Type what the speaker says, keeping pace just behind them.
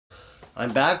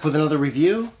I'm back with another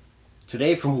review.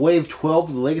 Today from Wave 12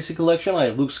 of the Legacy Collection, I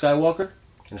have Luke Skywalker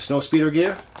in Snowspeeder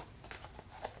gear.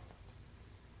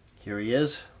 Here he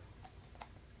is.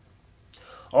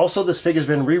 Also, this figure's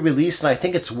been re-released, and I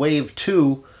think it's Wave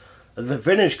 2 of the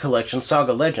Vintage Collection,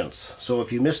 SAGA Legends. So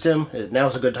if you missed him,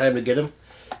 now's a good time to get him.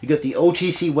 You get the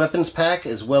OTC Weapons Pack,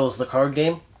 as well as the card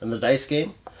game and the dice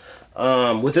game.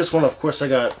 With this one, of course, I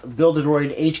got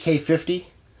Build-A-Droid HK50.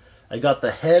 I got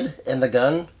the head and the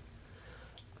gun.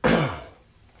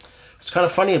 It's kind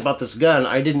of funny about this gun.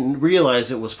 I didn't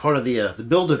realize it was part of the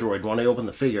Build-A-Droid when I opened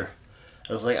the figure.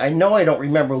 I was like, I know I don't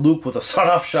remember Luke with a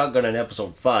sawed-off shotgun in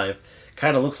Episode 5.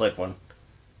 Kind of looks like one.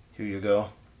 Here you go.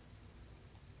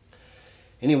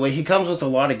 Anyway, he comes with a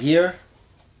lot of gear.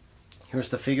 Here's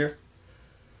the figure.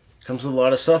 Comes with a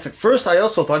lot of stuff. At first, I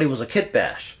also thought he was a kit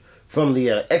bash from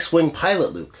the X-Wing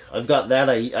Pilot Luke. I've got that.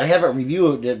 I haven't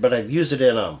reviewed it, but I've used it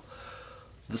in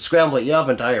the Scramble at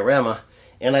Yavin diorama.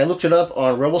 And I looked it up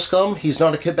on Rebel Scum. He's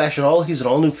not a kit bash at all. He's an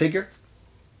all-new figure.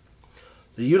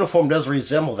 The uniform does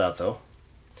resemble that, though.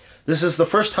 This is the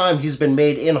first time he's been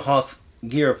made in Hoth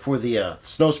gear for the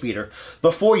Snowspeeder.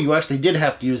 Before, you actually did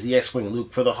have to use the X-Wing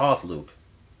Luke for the Hoth Luke.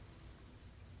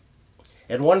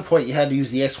 At one point, you had to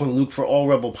use the X-Wing Luke for all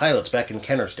Rebel pilots back in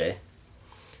Kenner's day.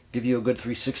 Give you a good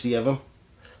 360 of him.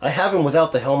 I have him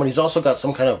without the helmet. He's also got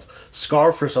some kind of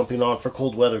scarf or something on for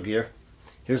cold weather gear.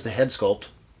 Here's the head sculpt.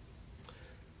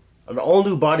 An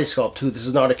all-new body sculpt, too. This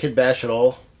is not a kit bash at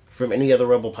all from any other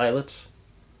Rebel pilots.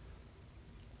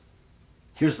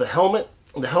 Here's the helmet.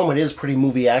 The helmet is pretty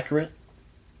movie accurate.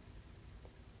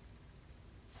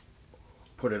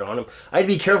 Put it on him. I'd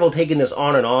be careful taking this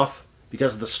on and off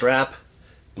because of the strap.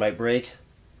 It might break.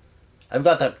 I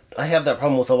have that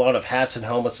problem with a lot of hats and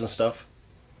helmets and stuff.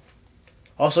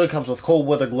 Also, it comes with cold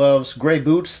weather gloves, gray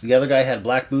boots. The other guy had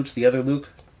black boots, the other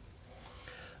Luke.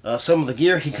 Some of the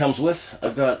gear he comes with.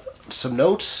 I've got some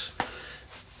notes.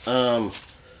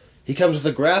 He comes with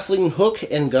a grappling hook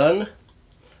and gun,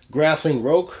 grappling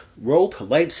rope,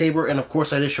 lightsaber, and of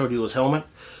course I just showed you his helmet.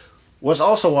 What's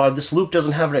also odd, this Luke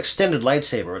doesn't have an extended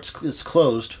lightsaber. It's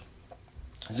closed.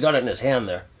 He's got it in his hand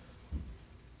there.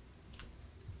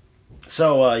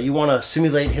 So you want to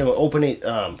simulate him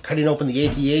cutting open the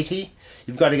AT-AT.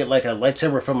 You've got to get like a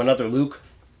lightsaber from another Luke.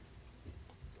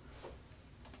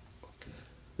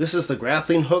 This is the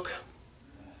grappling hook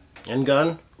and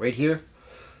gun right here.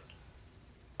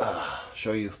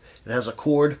 Show you. It has a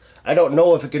cord. I don't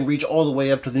know if it can reach all the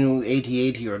way up to the new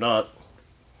AT-AT or not.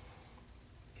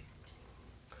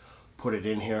 Put it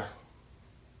in here.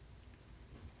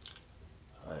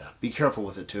 Be careful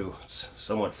with it too. It's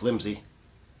somewhat flimsy.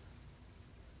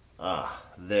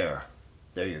 There.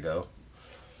 There you go.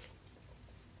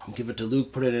 Give it to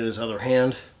Luke. Put it in his other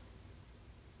hand.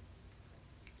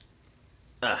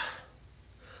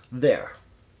 There.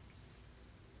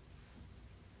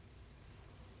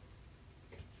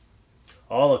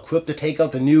 All equipped to take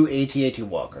out the new AT-AT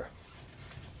Walker.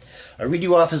 I read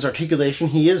you off his articulation.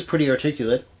 He is pretty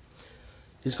articulate.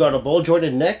 He's got a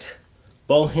ball-jointed neck,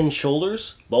 ball-hinged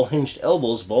shoulders, ball-hinged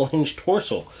elbows, ball-hinged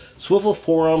torso, swivel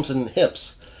forearms and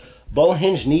hips,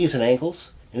 ball-hinged knees and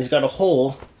ankles, and he's got a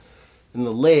hole in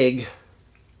the leg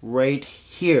right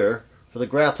here for the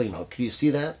grappling hook. Can you see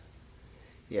that?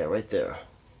 Yeah, right there.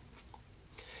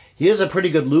 He is a pretty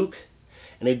good Luke,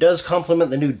 and he does complement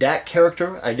the new DAC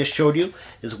character I just showed you,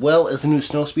 as well as the new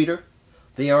Snowspeeder.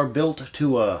 They are built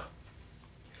to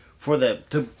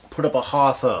put up a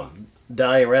Hoth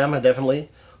diorama, definitely.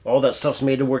 All that stuff's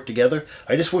made to work together.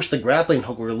 I just wish the grappling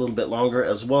hook were a little bit longer,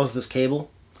 as well as this cable,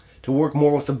 to work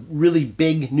more with the really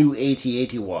big new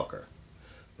AT-AT Walker.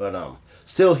 But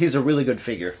still, he's a really good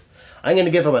figure. I'm going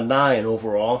to give him a 9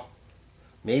 overall.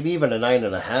 Maybe even a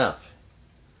 9.5.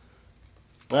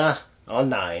 A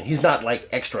 9. He's not like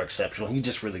extra exceptional. He's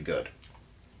just really good.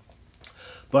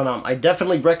 But I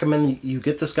definitely recommend you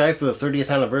get this guy for the 30th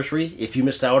anniversary if you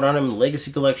missed out on him in the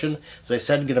Legacy Collection. As I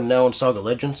said, get him now in Saga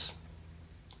Legends.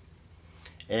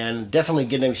 And definitely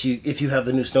get him if you have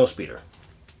the new Snowspeeder.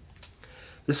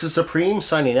 This is Supreme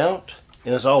signing out.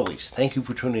 And as always, thank you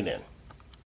for tuning in.